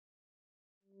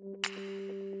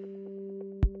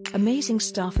Amazing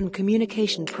staff and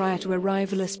communication prior to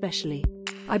arrival especially.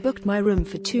 I booked my room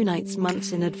for 2 nights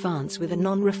months in advance with a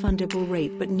non-refundable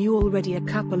rate, but knew already a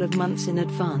couple of months in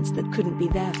advance that couldn't be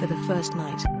there for the first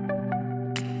night.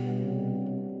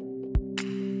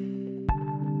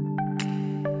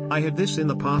 I had this in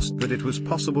the past, that it was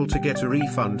possible to get a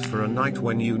refund for a night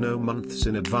when you know months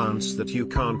in advance that you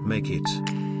can't make it.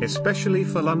 Especially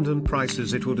for London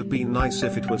prices, it would have been nice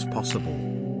if it was possible.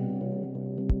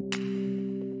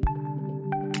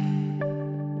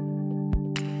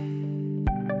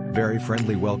 Very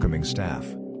friendly, welcoming staff.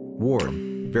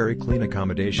 Warm, very clean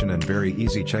accommodation and very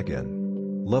easy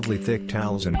check-in. Lovely thick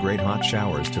towels and great hot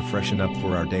showers to freshen up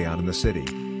for our day out in the city.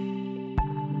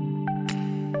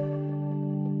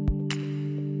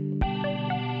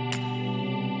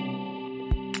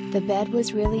 The bed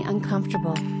was really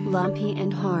uncomfortable, lumpy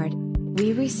and hard.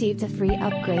 We received a free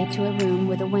upgrade to a room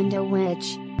with a window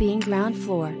which, being ground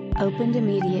floor, opened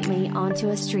immediately onto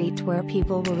a street where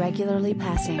people were regularly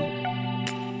passing.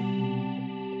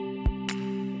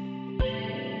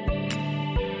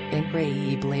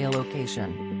 Incredibly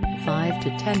location. 5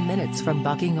 to 10 minutes from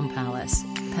Buckingham Palace,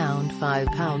 £5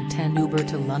 £10 Uber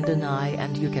to London Eye,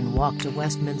 and you can walk to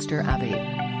Westminster Abbey.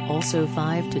 Also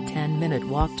 5 to 10 minute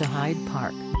walk to Hyde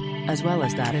Park. As well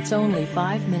as that, it's only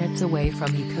 5 minutes away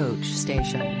from the coach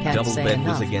station. Double bed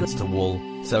was against a wall,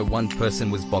 so one person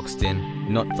was boxed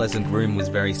in. Not pleasant. Room was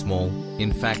very small.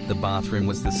 In fact, the bathroom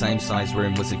was the same size.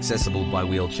 Room was accessible by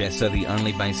wheelchair, so the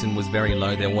only basin was very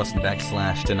low. There wasn't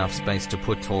enough space to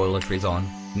put toiletries on,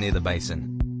 near the basin.